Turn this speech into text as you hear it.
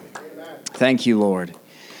Thank you, Lord.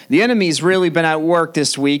 The enemy's really been at work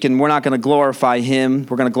this week, and we're not going to glorify him.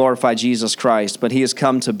 We're going to glorify Jesus Christ. But he has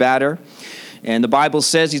come to batter. And the Bible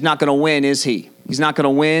says he's not going to win, is he? He's not going to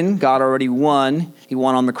win. God already won. He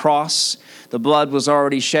won on the cross. The blood was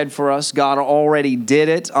already shed for us. God already did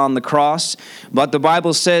it on the cross. But the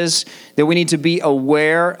Bible says that we need to be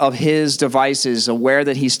aware of his devices, aware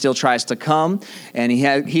that he still tries to come. And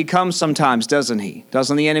he comes sometimes, doesn't he?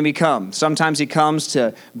 Doesn't the enemy come? Sometimes he comes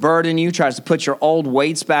to burden you, tries to put your old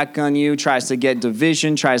weights back on you, tries to get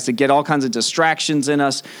division, tries to get all kinds of distractions in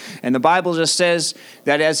us. And the Bible just says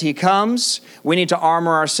that as he comes, we need to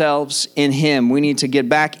armor ourselves in him. We need to get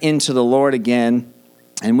back into the Lord again.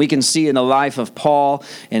 And we can see in the life of Paul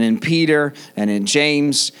and in Peter and in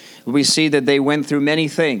James, we see that they went through many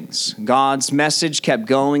things. God's message kept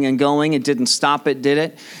going and going. It didn't stop it, did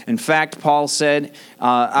it? In fact, Paul said,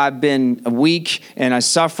 I've been weak and I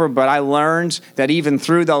suffer, but I learned that even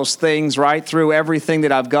through those things, right, through everything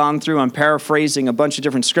that I've gone through, I'm paraphrasing a bunch of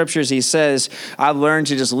different scriptures. He says, I've learned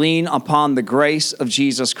to just lean upon the grace of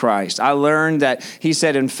Jesus Christ. I learned that, he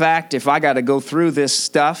said, in fact, if I got to go through this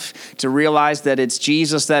stuff to realize that it's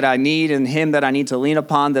Jesus that I need and him that I need to lean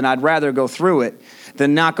upon, then I'd rather go through it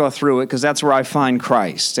than not go through it, because that's where I find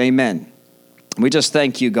Christ. Amen. We just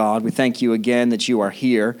thank you, God. We thank you again that you are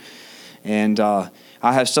here. And I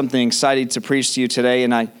have something exciting to preach to you today.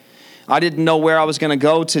 And I didn't know where I was going to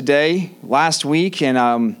go today, last week. And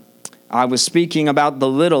I was speaking about the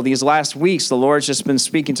little. These last weeks, the Lord's just been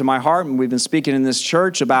speaking to my heart. And we've been speaking in this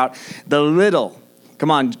church about the little.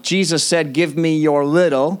 Come on, Jesus said, give me your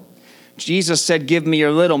little. Jesus said, give me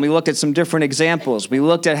your little. And we looked at some different examples. We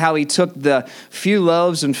looked at how he took the few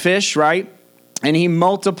loaves and fish, right? And he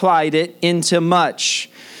multiplied it into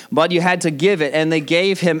much. But you had to give it, and they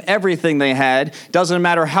gave him everything they had. Doesn't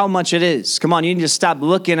matter how much it is. Come on, you need to stop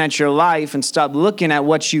looking at your life and stop looking at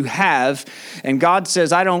what you have. And God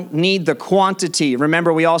says, I don't need the quantity.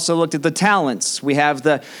 Remember, we also looked at the talents. We have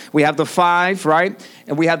the 5, right?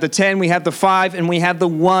 And we have the 10, we have the 5, and we have the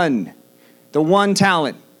 1. The 1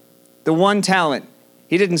 talent. The 1 talent.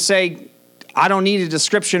 He didn't say, I don't need a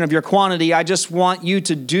description of your quantity. I just want you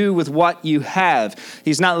to do with what you have.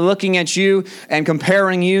 He's not looking at you and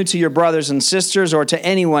comparing you to your brothers and sisters or to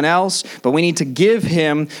anyone else, but we need to give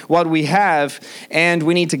him what we have, and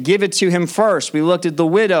we need to give it to him first. We looked at the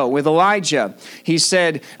widow with Elijah. He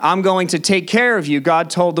said, I'm going to take care of you. God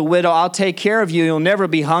told the widow, I'll take care of you. You'll never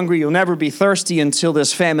be hungry. You'll never be thirsty until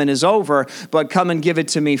this famine is over, but come and give it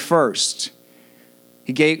to me first.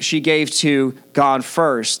 She gave to God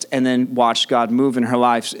first and then watched God move in her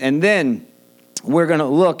life. And then we're going to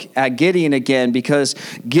look at Gideon again, because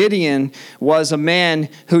Gideon was a man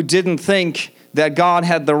who didn't think that God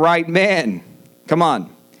had the right man. Come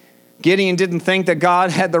on. Gideon didn't think that God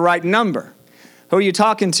had the right number. Who are you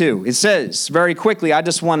talking to? It says very quickly, I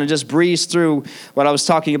just want to breeze through what I was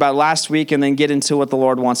talking about last week and then get into what the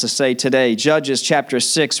Lord wants to say today. Judges chapter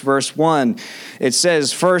 6, verse 1. It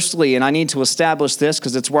says, firstly, and I need to establish this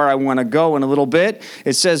because it's where I want to go in a little bit.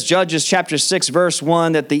 It says, Judges chapter 6, verse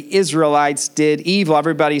 1, that the Israelites did evil.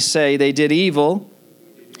 Everybody say they did evil.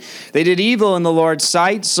 They did evil in the Lord's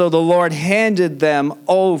sight, so the Lord handed them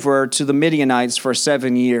over to the Midianites for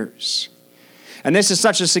 7 years. And this is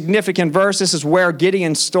such a significant verse. This is where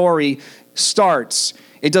Gideon's story starts.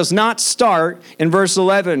 It does not start in verse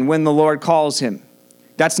 11 when the Lord calls him.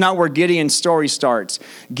 That's not where Gideon's story starts.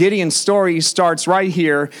 Gideon's story starts right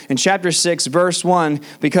here in chapter 6, verse 1,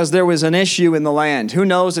 because there was an issue in the land. Who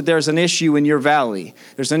knows that there's an issue in your valley?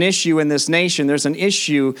 There's an issue in this nation. There's an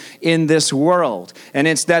issue in this world. And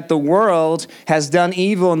it's that the world has done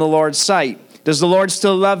evil in the Lord's sight. Does the Lord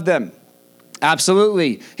still love them?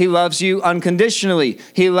 Absolutely. He loves you unconditionally.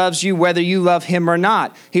 He loves you whether you love him or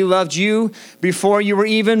not. He loved you before you were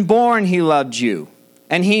even born. He loved you.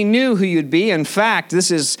 And he knew who you'd be. In fact,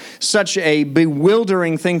 this is such a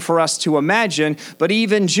bewildering thing for us to imagine. But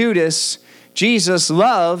even Judas, Jesus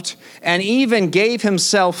loved and even gave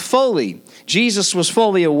himself fully. Jesus was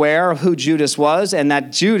fully aware of who Judas was and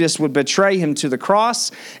that Judas would betray him to the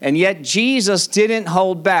cross. And yet Jesus didn't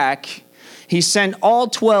hold back. He sent all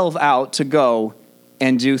 12 out to go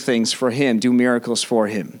and do things for him, do miracles for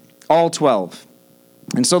him. All 12.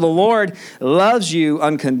 And so the Lord loves you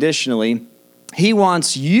unconditionally. He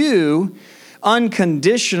wants you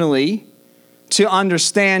unconditionally to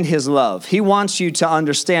understand his love. He wants you to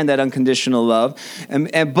understand that unconditional love.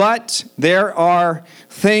 But there are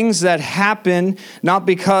things that happen not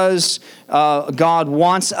because God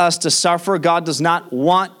wants us to suffer. God does not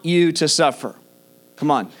want you to suffer.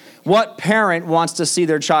 Come on. What parent wants to see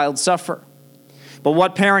their child suffer? But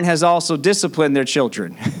what parent has also disciplined their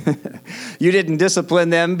children? You didn't discipline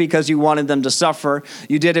them because you wanted them to suffer.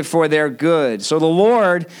 You did it for their good. So the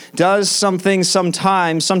Lord does some things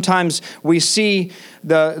sometimes. Sometimes we see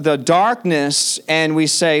the darkness and we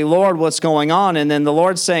say, Lord, what's going on? And then the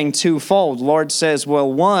Lord's saying twofold. The Lord says,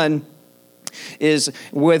 well, one is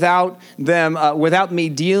without me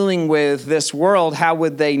dealing with this world, how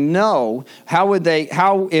would they know?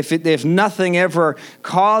 If nothing ever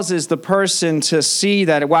causes the person to see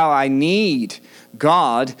that, wow, I need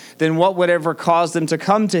God, then what would ever cause them to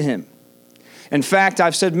come to him? In fact,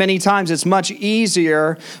 I've said many times, it's much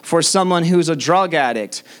easier for someone who's a drug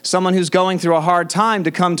addict, someone who's going through a hard time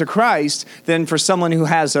to come to Christ than for someone who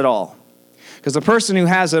has it all. Because the person who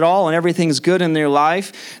has it all and everything's good in their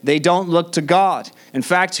life, they don't look to God. In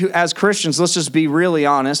fact, as Christians, let's just be really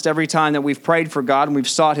honest. Every time that we've prayed for God and we've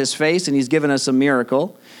sought his face and he's given us a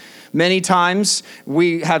miracle, many times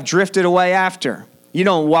we have drifted away after. You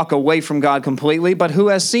don't walk away from God completely, but who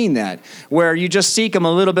has seen that? Where you just seek him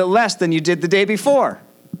a little bit less than you did the day before.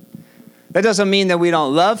 That doesn't mean that we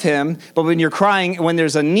don't love him, but when you're crying, when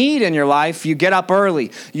there's a need in your life, you get up early.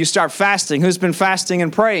 You start fasting. Who's been fasting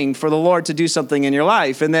and praying for the Lord to do something in your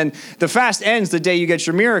life? And then the fast ends the day you get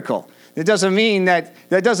your miracle. That doesn't mean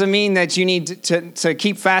that you need to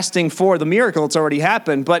keep fasting for the miracle. It's already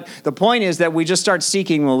happened. But the point is that we just start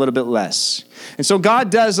seeking him a little bit less. And so God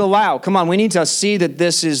does allow. Come on, we need to see that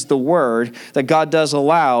this is the word, that God does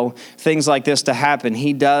allow things like this to happen.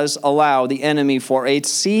 He does allow the enemy for a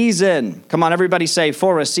season. Come on, everybody say,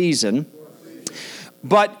 for a season.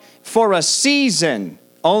 But for a season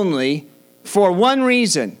only, for one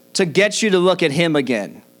reason, to get you to look at him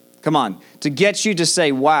again. Come on, to get you to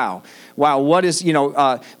say, wow, what is,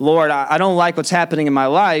 Lord, I don't like what's happening in my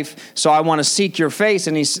life, so I want to seek your face.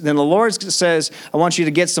 And then the Lord says, I want you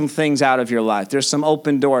to get some things out of your life. There's some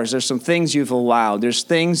open doors. There's some things you've allowed. There's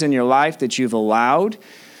things in your life that you've allowed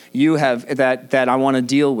that I want to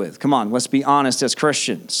deal with. Come on, let's be honest as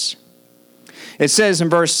Christians. It says in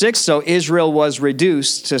verse 6, so Israel was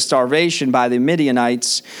reduced to starvation by the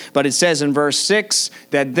Midianites. But it says in verse 6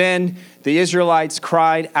 that then the Israelites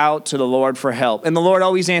cried out to the Lord for help. And the Lord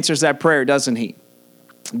always answers that prayer, doesn't he?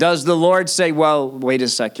 Does the Lord say, well, wait a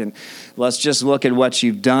second, let's just look at what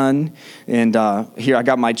you've done. And here, I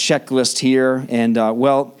got my checklist here. And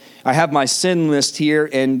I have my sin list here.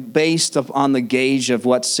 And based on the gauge of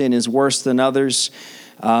what sin is worse than others,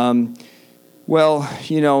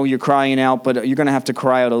 you're crying out, but you're going to have to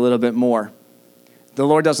cry out a little bit more. The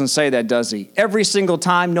Lord doesn't say that, does he? Every single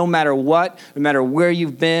time, no matter what, no matter where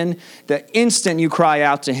you've been, the instant you cry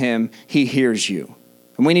out to him, he hears you.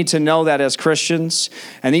 And we need to know that as Christians.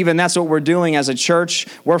 And even that's what we're doing as a church.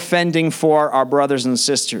 We're fending for our brothers and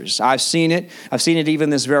sisters. I've seen it. I've seen it even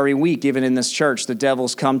this very week, even in this church. The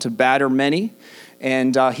devil's come to batter many.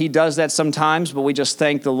 And he does that sometimes, but we just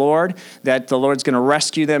thank the Lord that the Lord's going to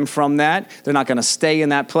rescue them from that. They're not going to stay in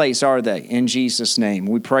that place, are they? In Jesus' name.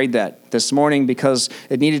 We prayed that this morning because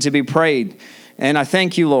it needed to be prayed. And I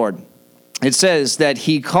thank you, Lord. It says that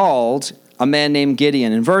he called a man named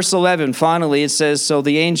Gideon. In verse 11, finally, it says, so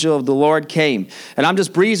the angel of the Lord came. And I'm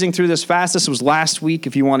just breezing through this fast. This was last week.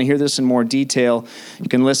 If you want to hear this in more detail, you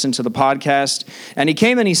can listen to the podcast. And he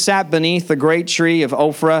came and he sat beneath the great tree of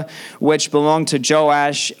Ophrah, which belonged to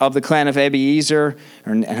Joash of the clan of Abiezer,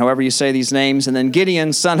 or however you say these names. And then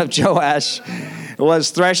Gideon, son of Joash, was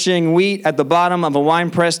threshing wheat at the bottom of a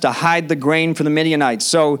winepress to hide the grain from the Midianites.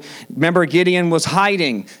 So remember, Gideon was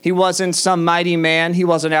hiding. He wasn't some mighty man. He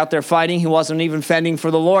wasn't out there fighting. He wasn't even fending for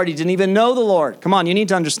the Lord. He didn't even know the Lord. Come on, you need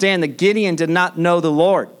to understand that Gideon did not know the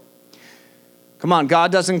Lord. Come on,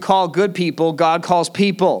 God doesn't call good people. God calls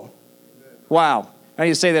people. Wow. I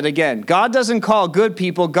need to say that again. God doesn't call good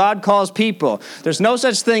people. God calls people. There's no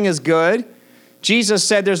such thing as good. Jesus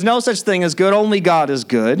said there's no such thing as good. Only God is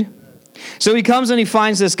good. So he comes and he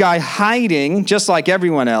finds this guy hiding, just like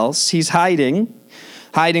everyone else. He's hiding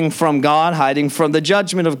from God, hiding from the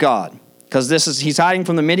judgment of God. Because he's hiding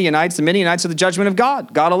from the Midianites. The Midianites are the judgment of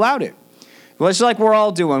God. God allowed it. Well, it's like we're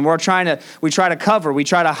all doing. We try to cover. We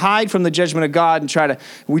try to hide from the judgment of God and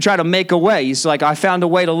we try to make a way. He's like, I found a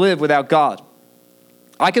way to live without God.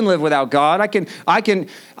 I can live without God. I can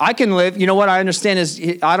live. You know what I understand is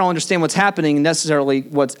I don't understand what's happening necessarily,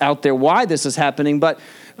 what's out there, why this is happening, but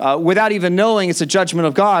without even knowing it's a judgment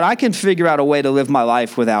of God, I can figure out a way to live my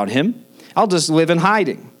life without him. I'll just live in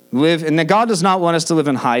hiding. And God does not want us to live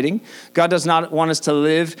in hiding. God does not want us to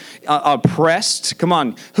live oppressed. Come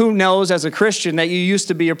on, who knows as a Christian that you used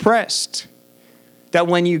to be oppressed? That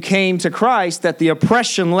when you came to Christ, that the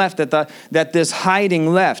oppression left, that this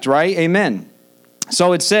hiding left, right? Amen.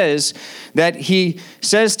 So it says that he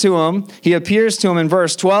says to him, he appears to him in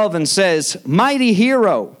verse 12 and says, "Mighty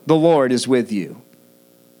hero, the Lord is with you."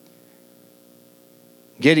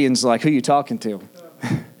 Gideon's like, "Who are you talking to?"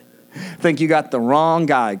 Think you got the wrong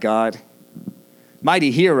guy, God.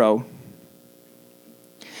 Mighty hero.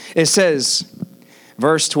 It says,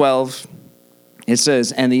 verse 12, it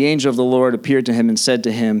says, "And the angel of the Lord appeared to him and said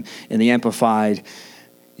to him," in the Amplified,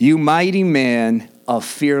 "You mighty man of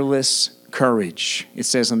fearless courage." It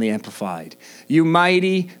says in the Amplified, "You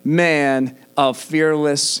mighty man of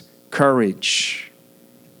fearless courage."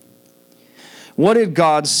 What did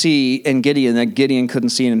God see in Gideon that Gideon couldn't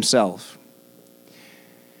see in himself?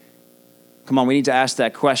 Come on, we need to ask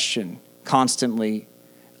that question constantly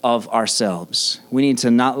of ourselves. We need to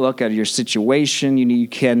not look at your situation. You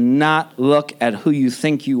cannot look at who you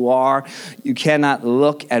think you are. You cannot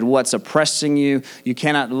look at what's oppressing you. You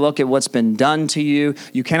cannot look at what's been done to you.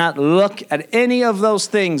 You cannot look at any of those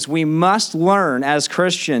things. We must learn as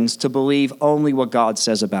Christians to believe only what God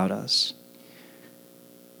says about us.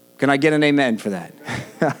 Can I get an amen for that?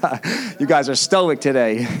 You guys are stoic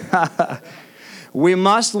today. We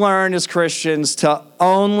must learn as Christians to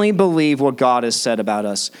only believe what God has said about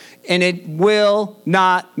us. And it will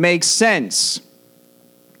not make sense.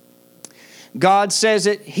 God says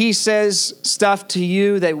it. He says stuff to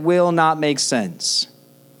you that will not make sense.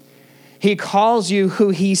 He calls you who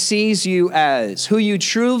he sees you as, who you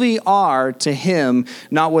truly are to him,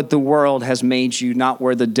 not what the world has made you, not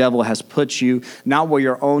where the devil has put you, not where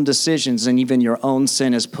your own decisions and even your own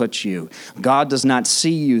sin has put you. God does not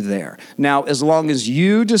see you there. Now, as long as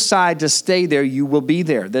you decide to stay there, you will be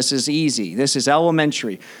there. This is easy. This is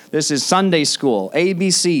elementary. This is Sunday school,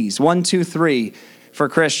 ABCs, 1, 2, 3 for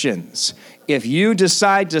Christians. If you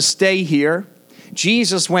decide to stay here,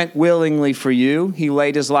 Jesus went willingly for you. He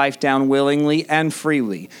laid his life down willingly and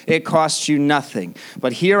freely. It costs you nothing.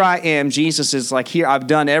 But here I am. Jesus is like, here, I've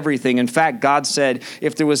done everything. In fact, God said,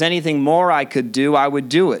 if there was anything more I could do, I would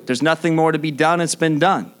do it. There's nothing more to be done. It's been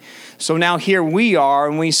done. So now here we are,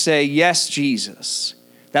 and we say, yes, Jesus.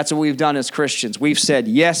 That's what we've done as Christians. We've said,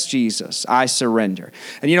 yes, Jesus, I surrender.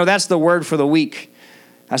 And you know, that's the word for the week.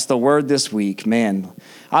 That's the word this week. Man,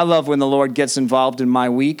 I love when the Lord gets involved in my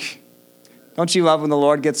week. Don't you love when the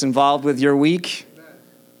Lord gets involved with your week?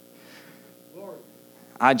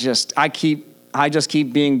 I just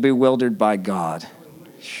keep being bewildered by God.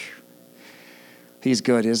 He's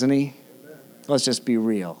good, isn't he? Let's just be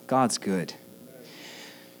real. God's good.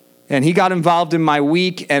 And he got involved in my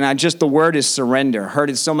week, and the word is surrender. Heard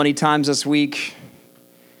it so many times this week.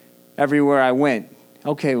 Everywhere I went.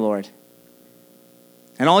 Okay, Lord.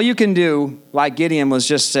 And all you can do, like Gideon, was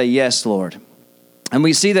just say, yes, Lord. And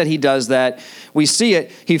we see that he does that. We see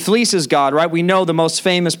it. He fleeces God, right? We know the most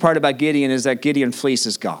famous part about Gideon is that Gideon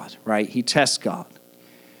fleeces God, right? He tests God.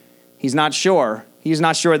 He's not sure. He's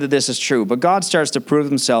not sure that this is true. But God starts to prove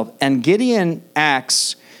himself. And Gideon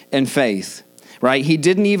acts in faith, right? He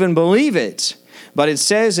didn't even believe it. But it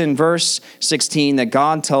says in verse 16 that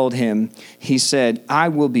God told him, he said, I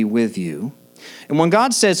will be with you. And when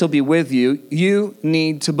God says he'll be with you, you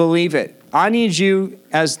need to believe it. I need you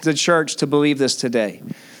as the church to believe this today.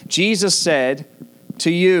 Jesus said to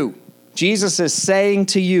you, Jesus is saying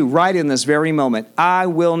to you right in this very moment, I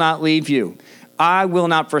will not leave you. I will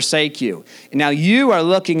not forsake you. Now you are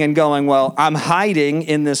looking and going, well, I'm hiding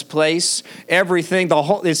in this place.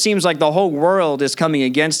 It seems like the whole world is coming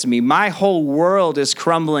against me. My whole world is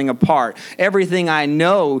crumbling apart. Everything I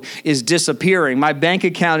know is disappearing. My bank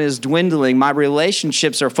account is dwindling. My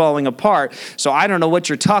relationships are falling apart. So I don't know what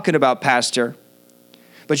you're talking about, Pastor.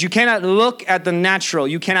 But you cannot look at the natural.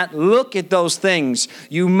 You cannot look at those things.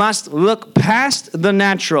 You must look past the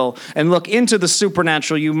natural and look into the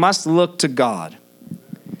supernatural. You must look to God.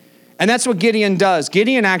 And that's what Gideon does.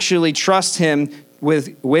 Gideon actually trusts him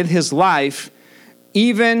with his life,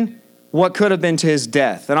 even what could have been to his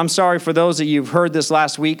death. And I'm sorry for those of you who've heard this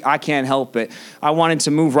last week. I can't help it. I wanted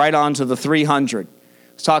to move right on to the 300.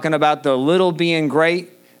 I was talking about the little being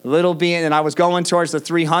great. And I was going towards the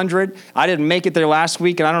 300. I didn't make it there last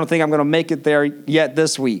week, and I don't think I'm going to make it there yet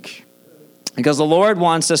this week. Because the Lord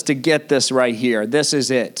wants us to get this right here. This is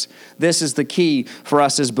it. This is the key for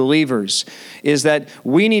us as believers, is that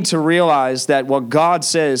we need to realize that what God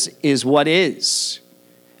says is what is.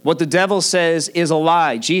 What the devil says is a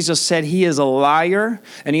lie. Jesus said he is a liar,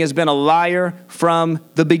 and he has been a liar from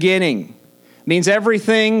the beginning. Means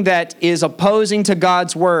everything that is opposing to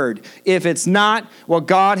God's word. If it's not what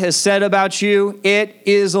God has said about you, it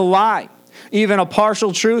is a lie. Even a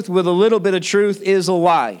partial truth with a little bit of truth is a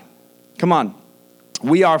lie. Come on.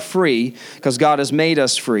 We are free because God has made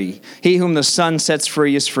us free. He whom the Son sets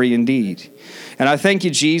free is free indeed. And I thank you,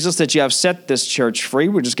 Jesus, that you have set this church free.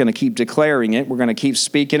 We're just going to keep declaring it. We're going to keep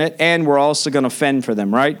speaking it. And we're also going to fend for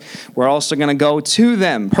them, right? We're also going to go to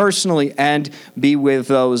them personally and be with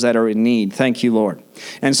those that are in need. Thank you, Lord.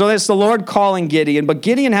 And so that's the Lord calling Gideon. But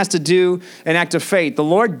Gideon has to do an act of faith. The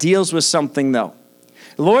Lord deals with something, though.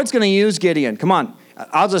 The Lord's going to use Gideon. Come on.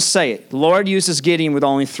 I'll just say it. The Lord uses Gideon with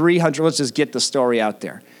only 300. Let's just get the story out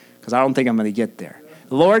there because I don't think I'm going to get there.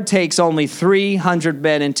 The Lord takes only 300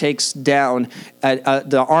 men and takes down.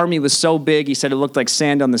 The army was so big, he said it looked like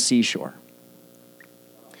sand on the seashore.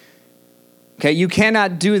 Okay, you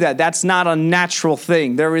cannot do that. That's not a natural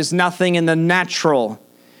thing. There is nothing in the natural.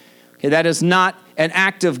 Okay, that is not an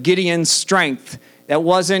act of Gideon's strength. That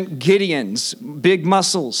wasn't Gideon's big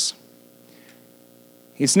muscles.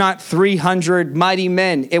 It's not 300 mighty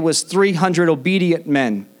men. It was 300 obedient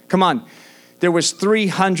men. Come on. There was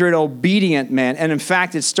 300 obedient men. And in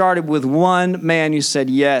fact, it started with one man who said,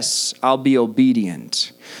 yes, I'll be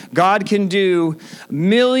obedient. God can do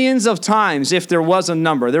millions of times if there was a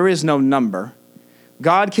number. There is no number.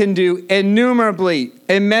 God can do innumerably,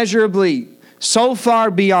 immeasurably, so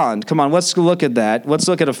far beyond. Come on, let's look at that. Let's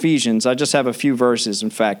look at Ephesians. I just have a few verses,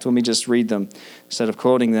 in fact. Let me just read them instead of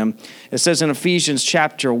quoting them. It says in Ephesians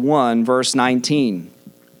chapter 1, verse 19.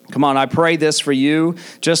 Come on, I pray this for you,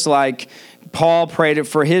 just like Paul prayed it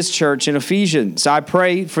for his church in Ephesians. I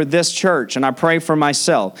pray for this church, and I pray for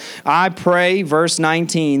myself. I pray, verse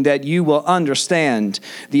 19, that you will understand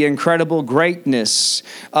the incredible greatness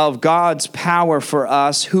of God's power for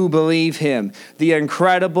us who believe him. The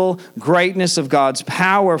incredible greatness of God's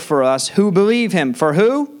power for us who believe him. For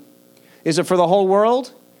who? Is it for the whole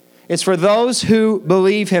world? It's for those who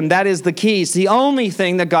believe him. That is the key. It's the only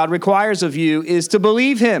thing that God requires of you is to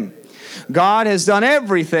believe him. God has done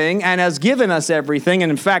everything and has given us everything. And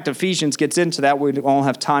in fact, Ephesians gets into that. We won't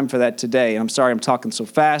have time for that today. And I'm sorry I'm talking so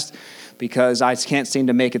fast because I can't seem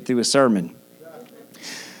to make it through a sermon.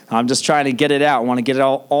 I'm just trying to get it out. I want to get it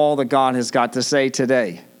all that God has got to say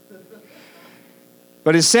today.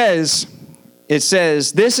 But it says, this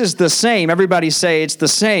is the same. Everybody say it's the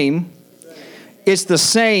same. It's the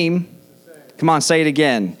same. Come on, say it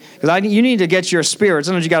again. Because you need to get your spirit.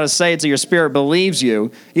 Sometimes you got to say it so your spirit believes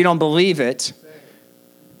you. You don't believe it.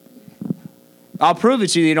 I'll prove it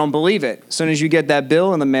to you. You don't believe it. As soon as you get that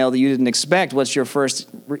bill in the mail that you didn't expect, what's your first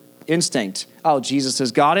instinct? Oh, Jesus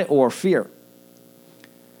has got it, or fear.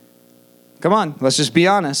 Come on, let's just be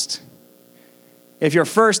honest. If your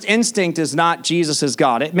first instinct is not Jesus has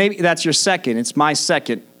got it, maybe that's your second. It's my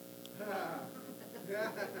second.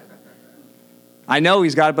 I know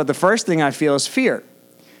he's got it, but the first thing I feel is fear.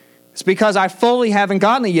 It's because I fully haven't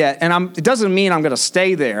gotten it yet, and it doesn't mean I'm going to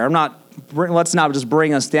stay there. Let's not just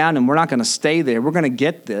bring us down, and we're not going to stay there. We're going to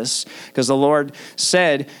get this because the Lord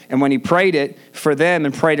said, and when he prayed it for them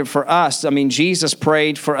and prayed it for us, Jesus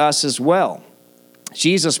prayed for us as well.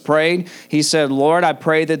 Jesus prayed, he said, Lord, I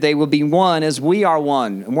pray that they will be one as we are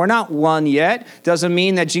one. And we're not one yet. Doesn't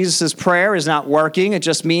mean that Jesus' prayer is not working. It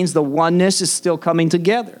just means the oneness is still coming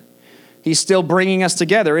together. He's still bringing us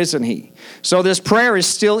together, isn't he? So this prayer is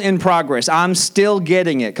still in progress. I'm still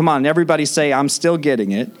getting it. Come on, everybody say, I'm still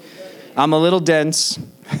getting it. I'm a little dense,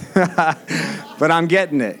 but I'm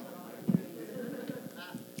getting it.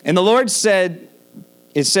 And the Lord said,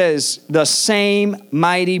 it says, the same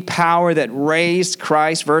mighty power that raised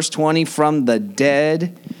Christ, verse 20, from the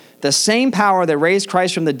dead, the same power that raised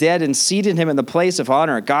Christ from the dead and seated him in the place of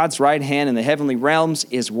honor at God's right hand in the heavenly realms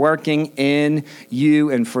is working in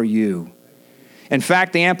you and for you. In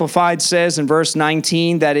fact, the Amplified says in verse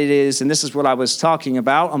 19 that it is, and this is what I was talking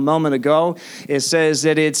about a moment ago, it says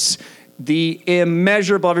that it's the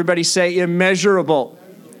immeasurable. Everybody say immeasurable.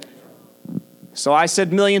 So I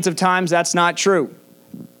said millions of times that's not true.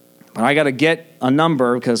 But I got to get a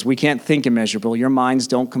number because we can't think immeasurable. Your minds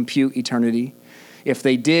don't compute eternity. If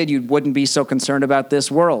they did, you wouldn't be so concerned about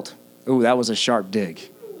this world. Ooh, that was a sharp dig.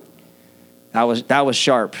 That was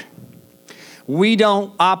sharp. We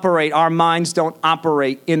don't operate, our minds don't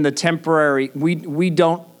operate in the temporary. We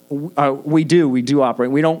do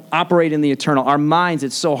operate. We don't operate in the eternal. Our minds,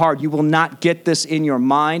 it's so hard. You will not get this in your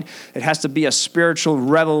mind. It has to be a spiritual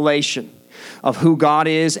revelation of who God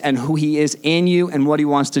is and who he is in you and what he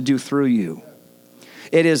wants to do through you.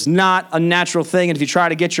 It is not a natural thing. And if you try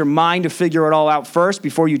to get your mind to figure it all out first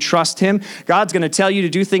before you trust him, God's going to tell you to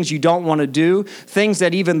do things you don't want to do, things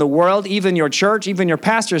that even the world, even your church, even your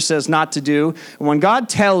pastor says not to do. And when God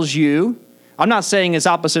tells you, I'm not saying it's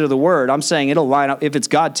opposite of the word. I'm saying it'll line up. If it's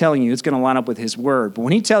God telling you, it's going to line up with his word. But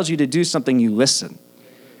when he tells you to do something, you listen.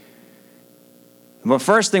 But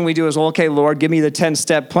first thing we do is, well, okay, Lord, give me the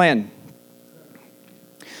 10-step plan.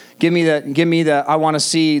 Give me the, I want to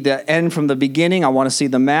see the end from the beginning. I want to see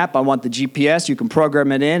the map. I want the GPS. You can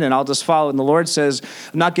program it in and I'll just follow. And the Lord says,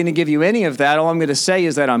 I'm not going to give you any of that. All I'm going to say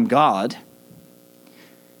is that I'm God.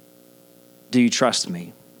 Do you trust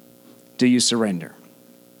me? Do you surrender?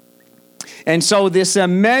 And so this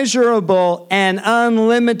immeasurable and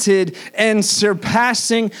unlimited and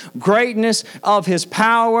surpassing greatness of his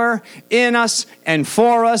power in us and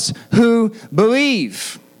for us who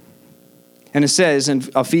believe. And it says in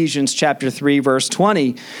Ephesians chapter 3, verse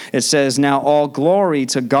 20, it says, now all glory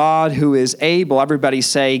to God who is able. Everybody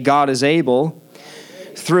say, God is able.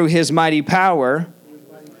 Through his mighty power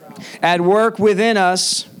at work within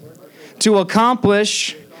us to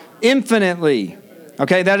accomplish infinitely.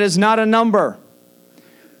 Okay, that is not a number.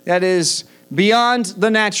 That is beyond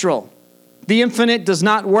the natural. The infinite does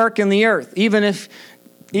not work in the earth. Even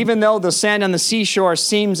though the sand on the seashore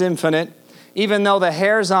seems infinite, even though the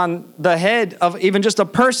hairs on the head of even just a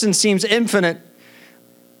person seems infinite,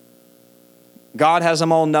 God has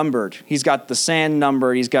them all numbered. He's got the sand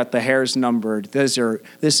numbered. He's got the hairs numbered. This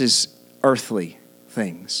is earthly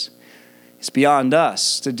things. It's beyond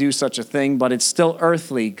us to do such a thing, but it's still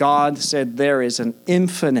earthly. God said there is an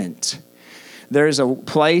infinite. There's a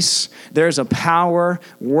place, there's a power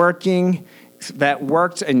working that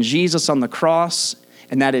worked in Jesus on the cross,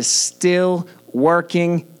 and that is still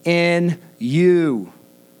working in you.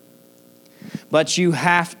 But you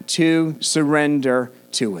have to surrender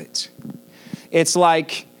to it. It's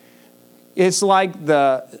like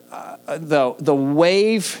the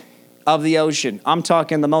wave of the ocean. I'm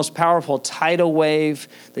talking the most powerful tidal wave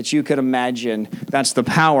that you could imagine. That's the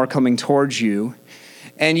power coming towards you.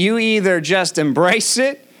 And you either just embrace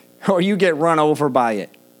it or you get run over by it.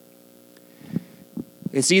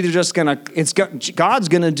 It's either just God's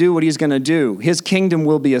going to do what he's going to do. His kingdom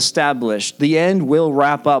will be established. The end will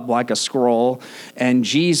wrap up like a scroll, and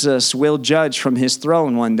Jesus will judge from his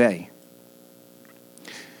throne one day.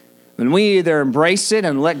 When we either embrace it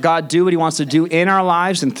and let God do what he wants to do in our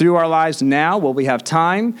lives and through our lives now while we have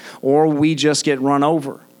time, or we just get run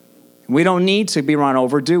over. We don't need to be run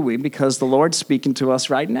over, do we? Because the Lord's speaking to us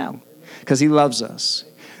right now, because he loves us.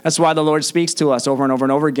 That's why the Lord speaks to us over and over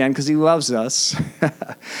and over again, because he loves us.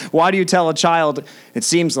 Why do you tell a child, it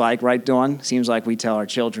seems like, right, Dawn? Seems like we tell our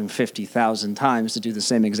children 50,000 times to do the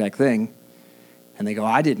same exact thing. And they go,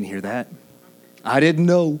 I didn't hear that. I didn't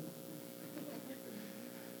know.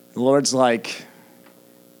 The Lord's like,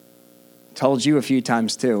 told you a few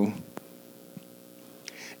times too.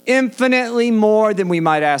 Infinitely more than we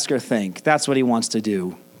might ask or think. That's what he wants to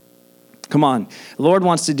do. Come on. The Lord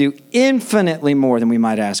wants to do infinitely more than we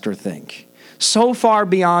might ask or think. So far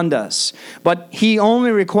beyond us. But he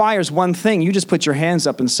only requires one thing. You just put your hands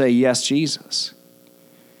up and say, yes, Jesus.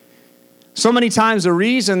 So many times the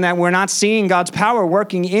reason that we're not seeing God's power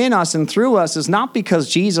working in us and through us is not because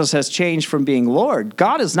Jesus has changed from being Lord.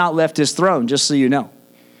 God has not left his throne, just so you know.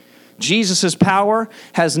 Jesus' power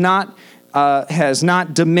has not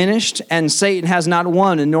diminished, and Satan has not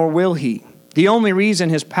won, and nor will he. The only reason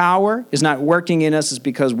his power is not working in us is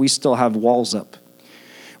because we still have walls up.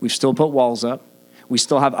 We've still put walls up. We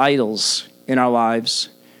still have idols in our lives.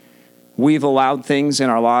 We've allowed things in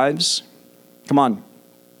our lives. Come on.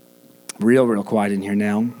 Real quiet in here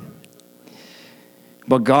now.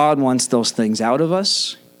 But God wants those things out of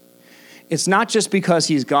us. It's not just because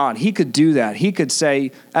he's God. He could do that. He could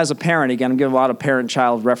say, as a parent, again, I'm giving a lot of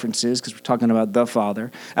parent-child references because we're talking about the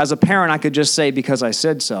Father. As a parent, I could just say, because I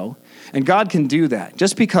said so. And God can do that.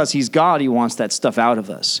 Just because he's God, he wants that stuff out of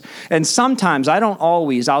us. And sometimes,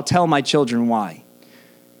 I'll tell my children why.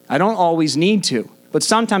 I don't always need to, but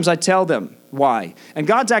sometimes I tell them why. And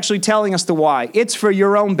God's actually telling us the why. It's for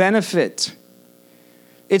your own benefit.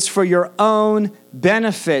 It's for your own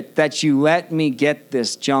benefit that you let me get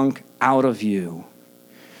this junk out of you.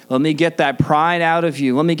 Let me get that pride out of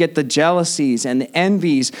you. Let me get the jealousies and the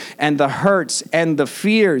envies and the hurts and the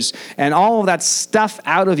fears and all of that stuff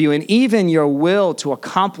out of you, and even your will to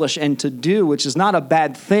accomplish and to do, which is not a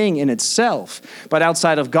bad thing in itself, but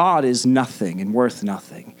outside of God is nothing and worth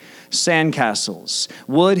nothing. Sandcastles,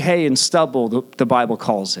 wood, hay, and stubble, the Bible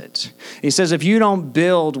calls it. He says, if you don't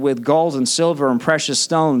build with gold and silver and precious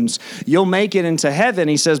stones, you'll make it into heaven.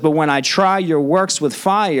 He says, but when I try your works with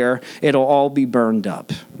fire, it'll all be burned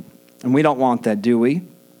up. And we don't want that, do we?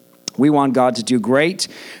 We want God to do great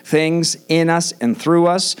things in us and through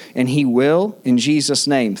us, and he will, in Jesus'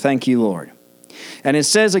 name. Thank you, Lord. And it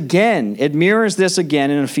says again, it mirrors this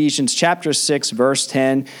again in Ephesians chapter 6, verse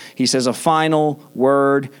 10. He says, a final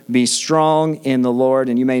word, be strong in the Lord,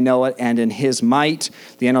 and you may know it, and in his might.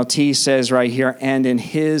 The NLT says right here, and in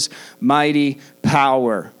his mighty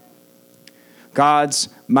power. God's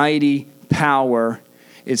mighty power.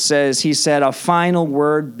 It says, he said, a final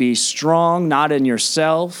word, be strong, not in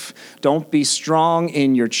yourself. Don't be strong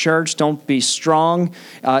in your church. Don't be strong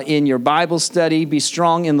in your Bible study. Be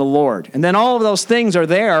strong in the Lord. And then all of those things are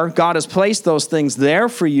there. God has placed those things there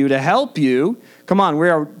for you to help you. Come on, we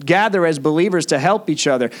are gathered as believers to help each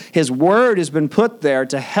other. His word has been put there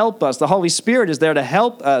to help us. The Holy Spirit is there to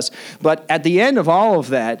help us. But at the end of all of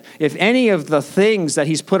that, if any of the things that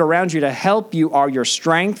he's put around you to help you are your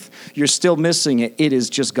strength, you're still missing it. It is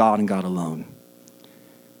just God and God alone.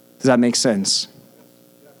 Does that make sense?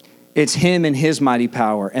 It's him and his mighty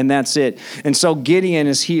power, and that's it. And so Gideon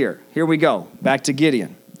is here. Here we go. Back to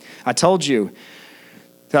Gideon. I told you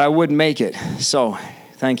that I wouldn't make it. So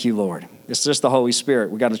thank you, Lord. It's just the Holy Spirit.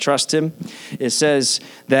 We got to trust him. It says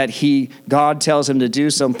that God tells him to do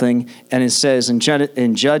something, and it says in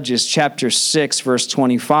Judges chapter 6, verse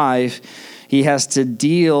 25, he has to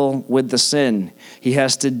deal with the sin. He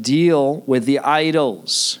has to deal with the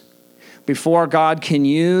idols. Before God can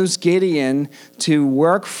use Gideon to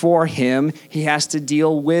work for him, he has to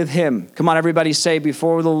deal with him. Come on, everybody say,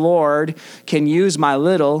 before the Lord can use my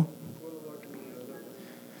little,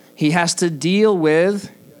 he has to deal with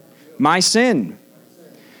my sin.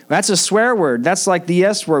 That's a swear word. That's like the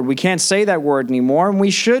S word. We can't say that word anymore, and we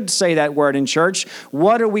should say that word in church.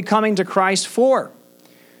 What are we coming to Christ for?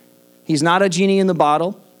 He's not a genie in the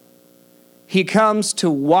bottle. He comes to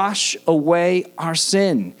wash away our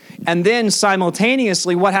sin. And then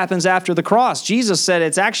simultaneously, what happens after the cross? Jesus said,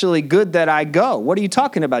 it's actually good that I go. What are you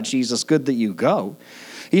talking about, Jesus? Good that you go.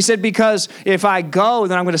 He said, because if I go,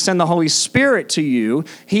 then I'm going to send the Holy Spirit to you.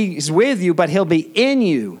 He's with you, but he'll be in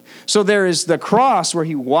you. So there is the cross where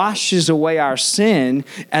he washes away our sin,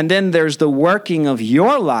 and then there's the working of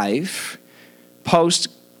your life post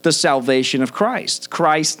the salvation of Christ.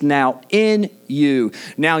 Christ now in you.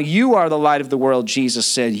 Now you are the light of the world, Jesus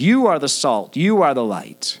said. You are the salt. You are the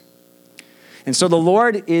light. And so the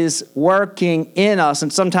Lord is working in us,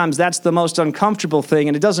 and sometimes that's the most uncomfortable thing,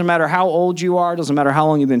 and it doesn't matter how old you are, it doesn't matter how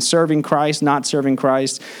long you've been serving Christ, not serving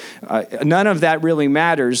Christ. None of that really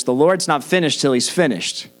matters. The Lord's not finished till he's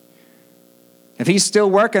finished. If he's still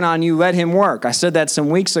working on you, let him work. I said that some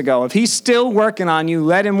weeks ago. If he's still working on you,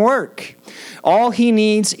 let him work. All he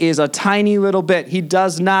needs is a tiny little bit. He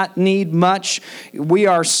does not need much. We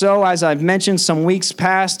are so, as I've mentioned some weeks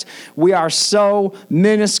past, we are so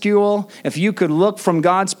minuscule. If you could look from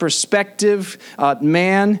God's perspective,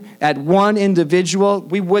 man, at one individual,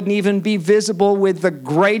 we wouldn't even be visible with the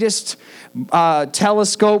greatest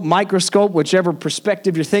telescope, microscope, whichever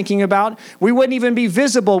perspective you're thinking about. We wouldn't even be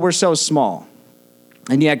visible. We're so small.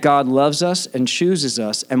 And yet God loves us and chooses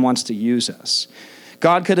us and wants to use us.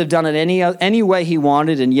 God could have done it any way he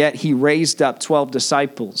wanted, and yet he raised up 12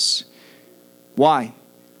 disciples. Why?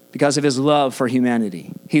 Because of his love for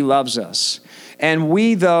humanity. He loves us. And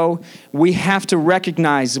we have to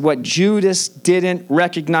recognize what Judas didn't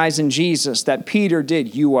recognize in Jesus, that Peter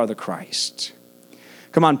did. You are the Christ.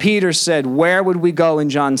 Come on, Peter said, where would we go in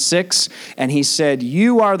John 6? And he said,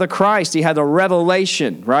 you are the Christ. He had the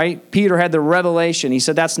revelation, right? Peter had the revelation. He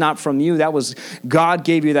said, that's not from you. That was God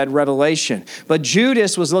gave you that revelation. But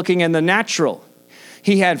Judas was looking in the natural.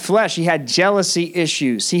 He had flesh. He had jealousy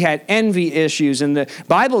issues. He had envy issues. And the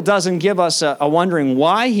Bible doesn't give us a wondering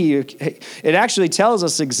why. It actually tells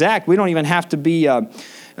us exact. We don't even have to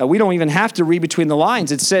read between the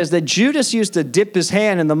lines. It says that Judas used to dip his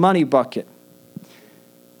hand in the money bucket.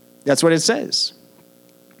 That's what it says.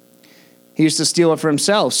 He used to steal it for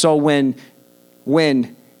himself. So when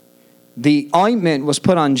the ointment was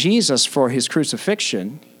put on Jesus for his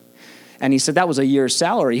crucifixion, and he said that was a year's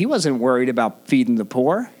salary, he wasn't worried about feeding the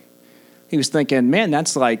poor. He was thinking, man,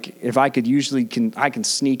 that's like if I can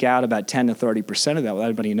sneak out about 10 to 30% of that without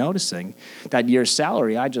anybody noticing. That year's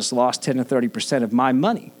salary, I just lost 10 to 30% of my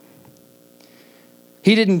money.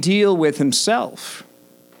 He didn't deal with himself.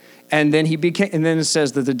 And then it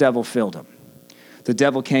says that the devil filled him. The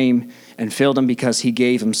devil came and filled him because he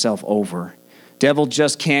gave himself over. Devil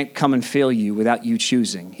just can't come and fill you without you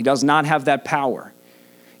choosing. He does not have that power.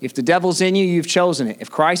 If the devil's in you, you've chosen it. If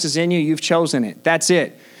Christ is in you, you've chosen it. That's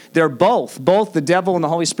it. They're both the devil and the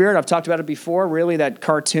Holy Spirit. I've talked about it before, really, that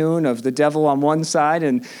cartoon of the devil on one side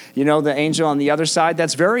and, the angel on the other side.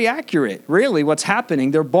 That's very accurate, really, what's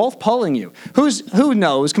happening. They're both pulling you. Who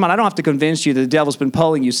knows? Come on, I don't have to convince you that the devil's been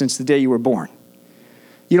pulling you since the day you were born.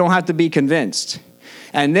 You don't have to be convinced.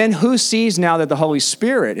 And then who sees now that the Holy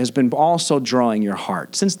Spirit has been also drawing your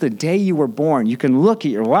heart? Since the day you were born, you can look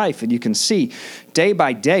at your life and you can see day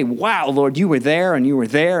by day, wow, Lord, you were there and you were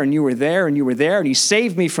there and you were there and you were there and you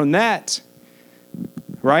saved me from that.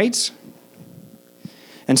 Right?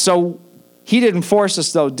 And so he didn't force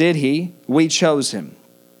us though, did he? We chose him.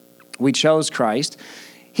 We chose Christ.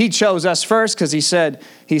 He chose us first because he said,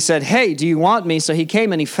 hey, do you want me? So he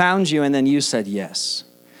came and he found you and then you said yes.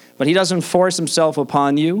 But he doesn't force himself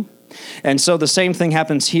upon you. And so the same thing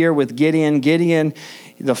happens here with Gideon. Gideon,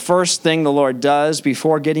 the first thing the Lord does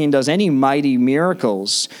before Gideon does any mighty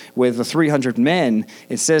miracles with the 300 men,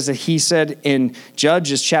 it says that he said in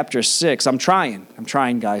Judges chapter 6, I'm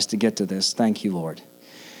trying guys to get to this. Thank you, Lord.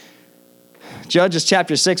 Judges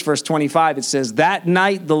chapter 6, verse 25, it says, that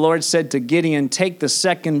night the Lord said to Gideon, take the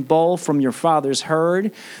second bull from your father's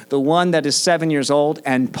herd, the one that is 7 years old,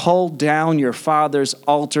 and pull down your father's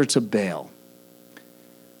altar to Baal.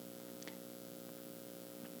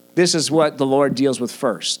 This is what the Lord deals with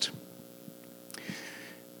first.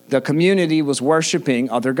 The community was worshiping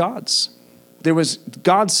other gods.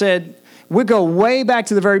 God said, we go way back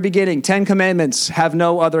to the very beginning. 10 commandments, have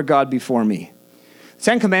no other God before me.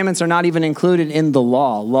 10 commandments are not even included in the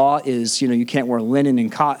law. Law is, you can't wear linen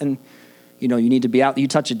and cotton. You need to be out. You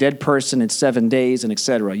touch a dead person, it's 7 days, and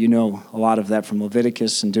etc. You know a lot of that from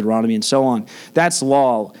Leviticus and Deuteronomy and so on. That's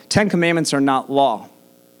law. 10 commandments are not law.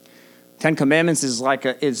 10 commandments is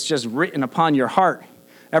it's just written upon your heart.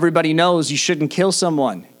 Everybody knows you shouldn't kill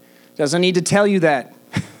someone. Doesn't need to tell you that.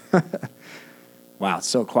 Wow, it's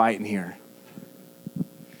so quiet in here.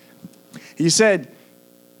 He said,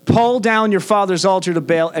 pull down your father's altar to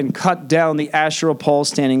Baal and cut down the Asherah pole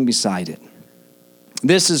standing beside it.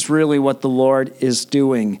 This is really what the Lord is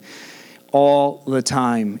doing all the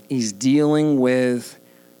time. He's dealing with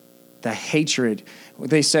the hatred.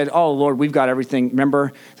 They said, oh, Lord, we've got everything.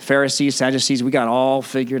 Remember, the Pharisees, Sadducees, we got all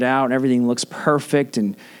figured out and everything looks perfect.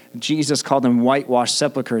 And Jesus called them whitewashed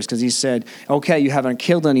sepulchres because he said, okay, you haven't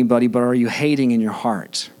killed anybody, but are you hating in your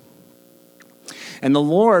heart? And the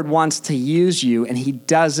Lord wants to use you, and he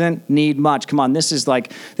doesn't need much. Come on, this is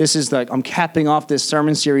like I'm capping off this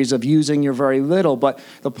sermon series of using your very little. But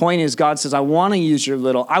the point is, God says, I want to use your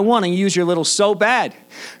little. I want to use your little so bad.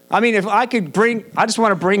 I mean, if I could I just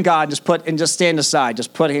want to bring God and just stand aside.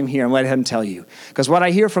 Just put him here and let him tell you. Because what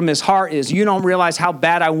I hear from his heart is, you don't realize how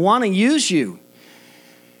bad I want to use you.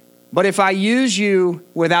 But if I use you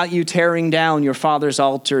without you tearing down your father's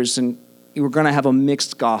altars, and we're going to have a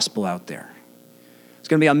mixed gospel out there. It's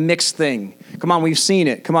going to be a mixed thing. Come on, we've seen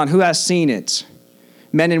it. Come on, who has seen it?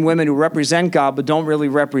 Men and women who represent God but don't really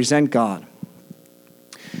represent God.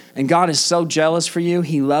 And God is so jealous for you.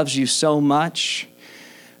 He loves you so much.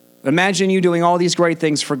 Imagine you doing all these great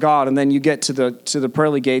things for God, and then you get to the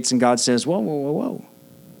pearly gates, and God says, whoa, whoa, whoa, whoa.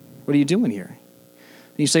 What are you doing here?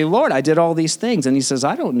 And you say, Lord, I did all these things. And he says,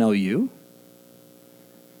 I don't know you.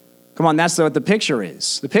 Come on, that's what the picture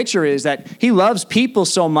is. The picture is that he loves people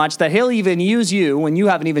so much that he'll even use you when you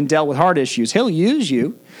haven't even dealt with heart issues. He'll use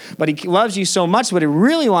you, but he loves you so much. What he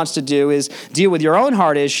really wants to do is deal with your own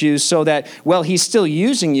heart issues so that, well, he's still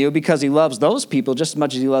using you because he loves those people just as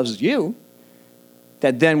much as he loves you,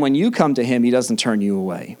 that then when you come to him, he doesn't turn you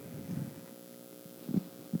away.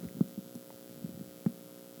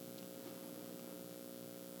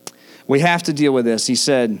 We have to deal with this. He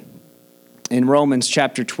said, in Romans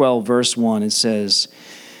chapter 12, verse 1, it says,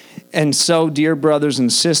 and so, dear brothers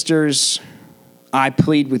and sisters, I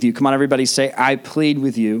plead with you. Come on, everybody say, I plead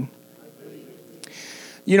with you.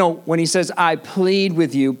 When he says, I plead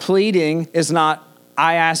with you, pleading is not,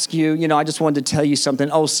 I ask you, I just wanted to tell you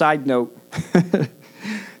something. Oh, side note,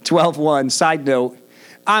 12:1, side note.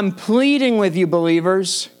 I'm pleading with you,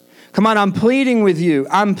 believers. Come on, I'm pleading with you.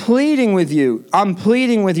 I'm pleading with you. I'm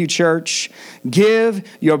pleading with you, church. Give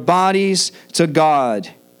your bodies to God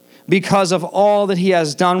because of all that he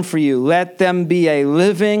has done for you. Let them be a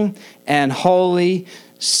living and holy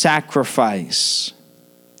sacrifice.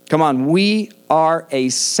 Come on, we are a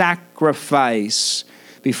sacrifice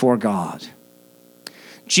before God.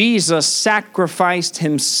 Jesus sacrificed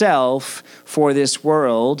himself for this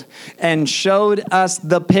world and showed us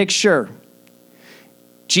the picture.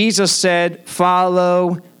 Jesus said,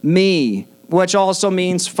 follow me, which also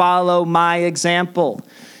means follow my example.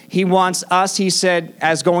 He wants us, he said,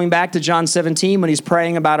 as going back to John 17, when he's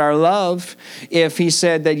praying about our love, if he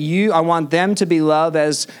said that I want them to be loved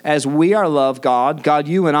as we are loved, God,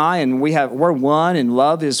 you and I, and we're one, and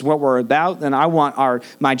love is what we're about, then I want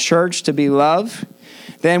my church to be loved.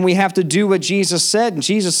 Then we have to do what Jesus said. And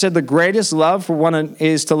Jesus said the greatest love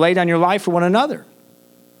is to lay down your life for one another.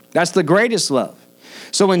 That's the greatest love.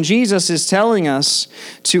 So when Jesus is telling us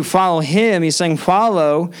to follow him, he's saying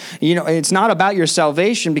follow, it's not about your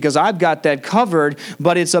salvation because I've got that covered,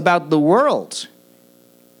 but it's about the world.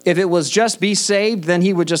 If it was just be saved, then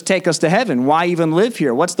he would just take us to heaven. Why even live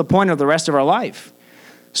here? What's the point of the rest of our life?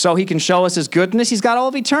 So he can show us his goodness. He's got all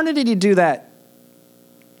of eternity to do that.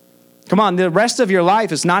 Come on, the rest of your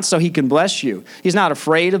life is not so he can bless you. He's not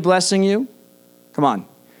afraid of blessing you. Come on.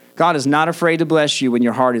 God is not afraid to bless you when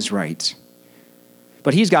your heart is right.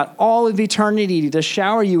 But he's got all of eternity to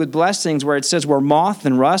shower you with blessings where it says where moth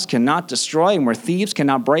and rust cannot destroy and where thieves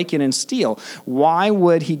cannot break in and steal. Why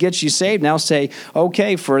would he get you saved? Now say,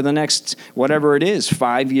 okay, for the next, whatever it is,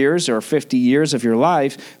 5 years or 50 years of your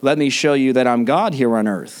life, let me show you that I'm God here on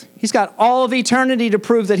earth. He's got all of eternity to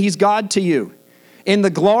prove that he's God to you in the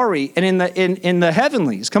glory and in the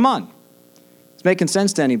heavenlies. Come on. It's making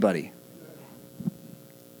sense to anybody.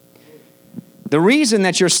 The reason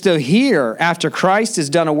that you're still here after Christ has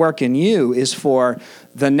done a work in you is for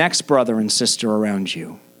the next brother and sister around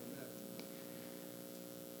you.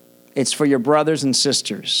 It's for your brothers and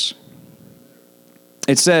sisters.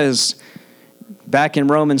 It says back in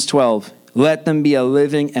Romans 12, let them be a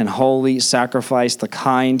living and holy sacrifice, the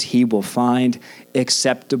kind he will find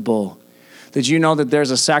acceptable. Did you know that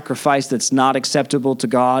there's a sacrifice that's not acceptable to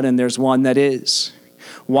God and there's one that is?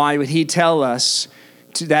 Why would he tell us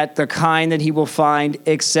that the kind that he will find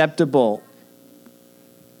acceptable?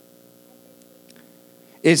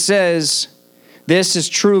 It says, this is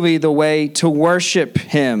truly the way to worship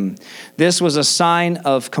him. This was a sign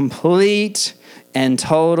of complete and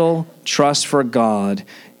total trust for God.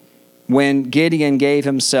 When Gideon gave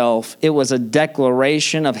himself, it was a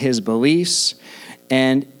declaration of his beliefs,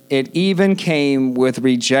 and it even came with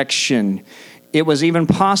rejection. It was even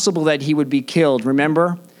possible that he would be killed.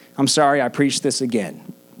 Remember? I'm sorry, I preached this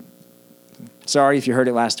again. Sorry if you heard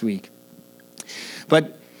it last week.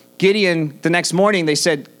 But Gideon, the next morning, they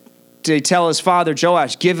tell his father,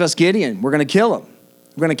 Joash, give us Gideon. We're going to kill him.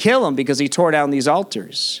 We're going to kill him because he tore down these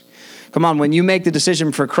altars. Come on, when you make the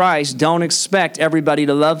decision for Christ, don't expect everybody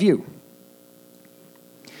to love you.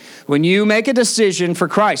 When you make a decision for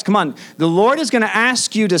Christ, come on, the Lord is going to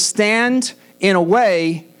ask you to stand in a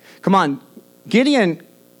way. Come on, Gideon,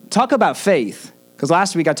 talk about faith. Because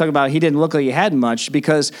last week I talked about he didn't look like he had much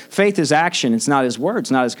because faith is action. It's not his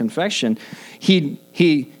words, not his confession. He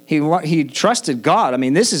trusted God. I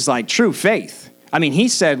mean, this is like true faith. I mean, he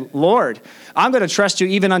said, Lord, I'm going to trust you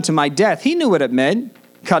even unto my death. He knew what it meant,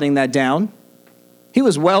 cutting that down. He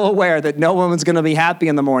was well aware that no one was going to be happy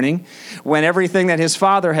in the morning when everything that his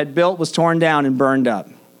father had built was torn down and burned up.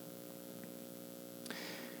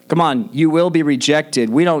 Come on, you will be rejected.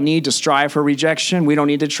 We don't need to strive for rejection. We don't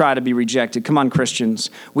need to try to be rejected. Come on, Christians.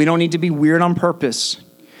 We don't need to be weird on purpose.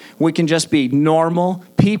 We can just be normal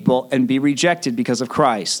people and be rejected because of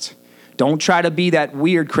Christ. Don't try to be that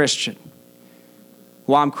weird Christian.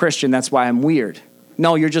 Well, I'm Christian, that's why I'm weird.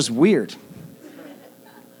 No, you're just weird.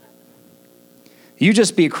 You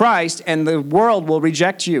just be Christ and the world will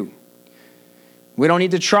reject you. We don't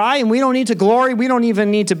need to try and we don't need to glory. We don't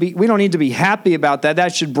need to be happy about that.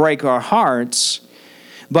 That should break our hearts.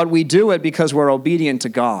 But we do it because we're obedient to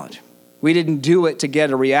God. We didn't do it to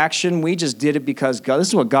get a reaction. We just did it because God, this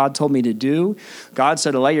is what God told me to do. God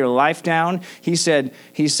said to lay your life down. He said,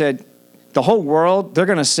 the whole world, they're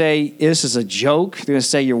going to say this is a joke. They're going to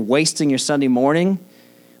say you're wasting your Sunday morning.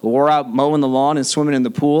 We're out mowing the lawn and swimming in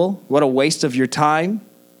the pool. What a waste of your time.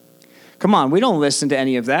 Come on, we don't listen to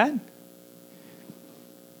any of that.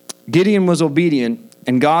 Gideon was obedient,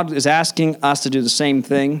 and God is asking us to do the same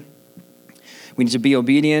thing. We need to be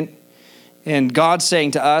obedient. And God's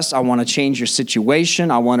saying to us, I want to change your situation.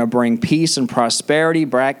 I want to bring peace and prosperity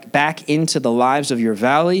back into the lives of your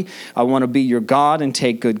valley. I want to be your God and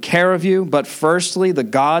take good care of you. But firstly, the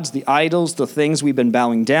gods, the idols, the things we've been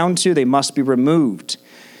bowing down to, they must be removed.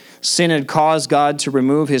 Sin had caused God to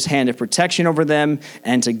remove his hand of protection over them,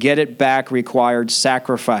 and to get it back required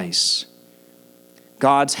sacrifice.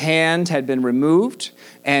 God's hand had been removed,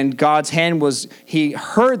 and God's hand he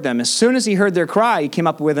heard them. As soon as he heard their cry, he came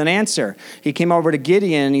up with an answer. He came over to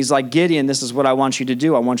Gideon, and he's like, Gideon, this is what I want you to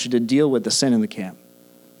do. I want you to deal with the sin in the camp.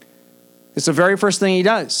 It's the very first thing he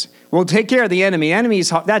does. Well, take care of the enemy.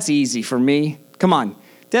 That's easy for me. Come on.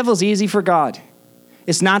 Devil's easy for God.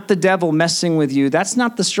 It's not the devil messing with you. That's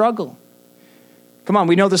not the struggle. Come on,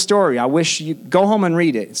 we know the story. I wish you go home and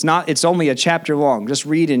read it. It's only a chapter long. Just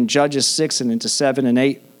read in Judges 6 and into 7 and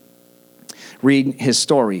 8. Read his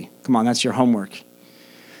story. Come on, that's your homework.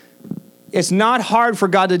 It's not hard for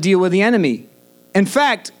God to deal with the enemy. In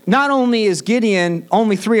fact, not only is Gideon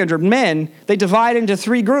only 300 men, they divide into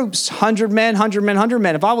 3 groups, 100 men, 100 men, 100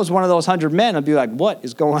 men. If I was one of those 100 men, I'd be like, what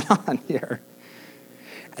is going on here?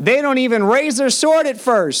 They don't even raise their sword at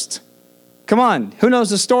first. Come on, who knows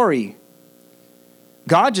the story?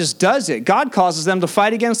 God just does it. God causes them to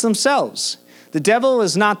fight against themselves. The devil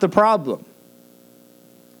is not the problem.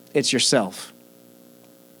 It's yourself.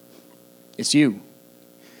 It's you.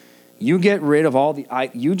 You get rid of all the,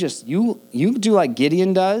 you do like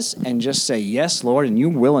Gideon does and just say, yes, Lord, and you're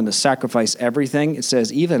willing to sacrifice everything. It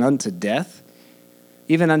says, even unto death,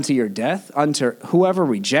 even unto your death, unto whoever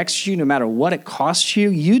rejects you, no matter what it costs you,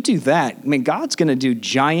 you do that. I mean, God's going to do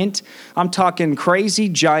giant, I'm talking crazy,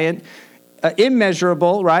 giant,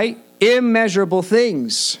 immeasurable, right? Immeasurable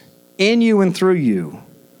things in you and through you.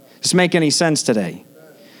 Does this make any sense today?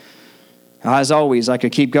 As always, I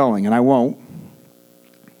could keep going, and I won't.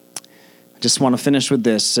 Just want to finish with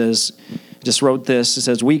this. It says, just wrote this. It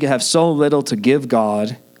says, we have so little to give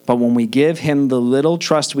God, but when we give him the little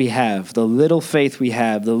trust we have, the little faith we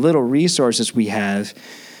have, the little resources we have,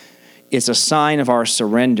 it's a sign of our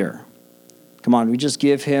surrender. Come on, we just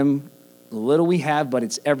give him the little we have, but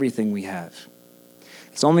it's everything we have.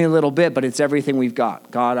 It's only a little bit, but it's everything we've got.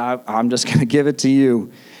 God, I'm just going to give it to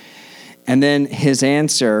you. And then his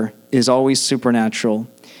answer is always supernatural.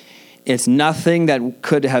 It's nothing that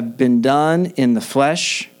could have been done in the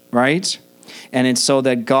flesh, right? And it's so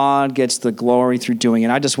that God gets the glory through doing it.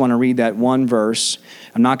 I just want to read that one verse.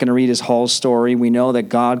 I'm not going to read his whole story. We know that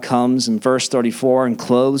God comes in verse 34 and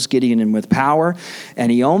clothes Gideon with power.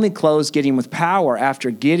 And he only clothes Gideon with power after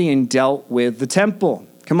Gideon dealt with the temple.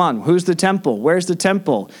 Come on, who's the temple? Where's the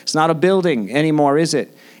temple? It's not a building anymore, is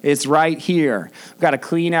it? It's right here. We've got to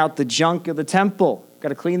clean out the junk of the temple. Got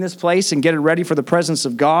to clean this place and get it ready for the presence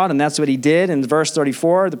of God. And that's what he did in verse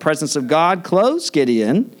 34. The presence of God clothes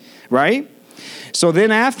Gideon, right? So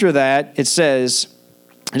then after that, it says,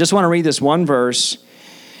 I just want to read this one verse.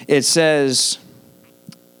 It says,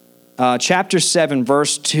 chapter 7,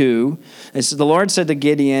 verse 2. It says, the Lord said to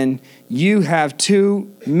Gideon, you have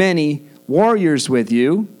too many warriors with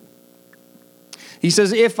you. He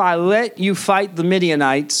says, if I let you fight the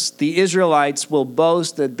Midianites, the Israelites will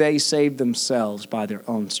boast that they saved themselves by their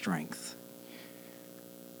own strength.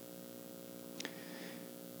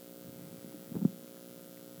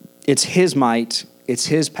 It's his might, it's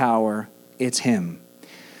his power, it's him.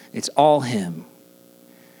 It's all him.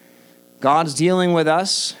 God's dealing with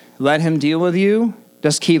us. Let him deal with you.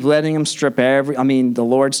 Just keep letting him strip the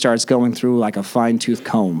Lord starts going through like a fine-tooth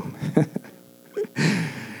comb.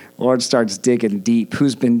 Lord starts digging deep.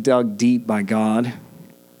 Who's been dug deep by God?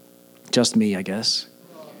 Just me, I guess.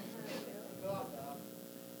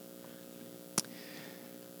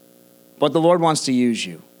 But the Lord wants to use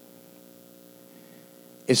you.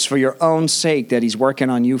 It's for your own sake that he's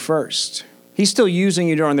working on you first. He's still using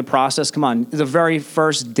you during the process. Come on, the very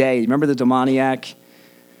first day. Remember the demoniac?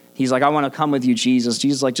 He's like, I want to come with you, Jesus.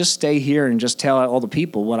 Jesus is like, just stay here and just tell all the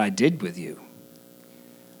people what I did with you.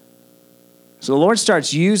 So the Lord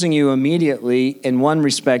starts using you immediately in one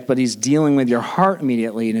respect, but he's dealing with your heart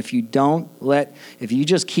immediately. And if he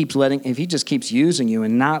just keeps using you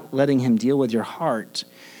and not letting him deal with your heart,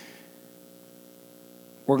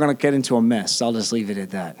 we're going to get into a mess. I'll just leave it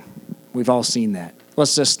at that. We've all seen that.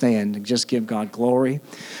 Let's just stand and just give God glory.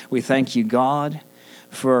 We thank you, God,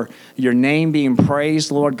 for your name being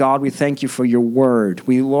praised. Lord God, we thank you for your word.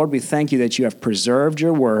 Lord, we thank you that you have preserved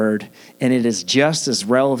your word, and it is just as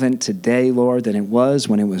relevant today, Lord, than it was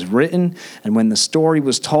when it was written and when the story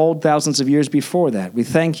was told thousands of years before that. We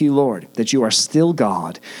thank you, Lord, that you are still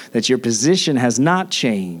God, that your position has not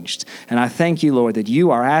changed. And I thank you, Lord, that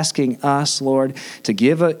you are asking us, Lord, to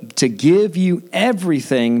give you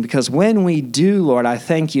everything, because when we do, Lord, I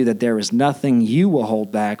thank you that there is nothing you will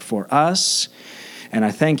hold back for us. And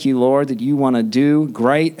I thank you, Lord, that you want to do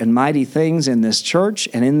great and mighty things in this church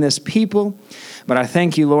and in this people. But I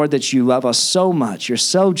thank you, Lord, that you love us so much. You're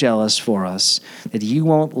so jealous for us that you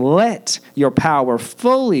won't let your power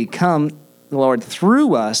fully come, Lord,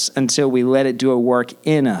 through us until we let it do a work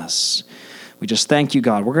in us. We just thank you,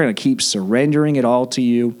 God. We're going to keep surrendering it all to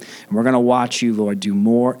you. And we're going to watch you, Lord, do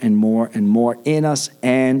more and more and more in us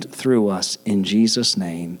and through us. In Jesus'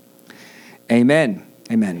 name, amen.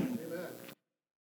 Amen.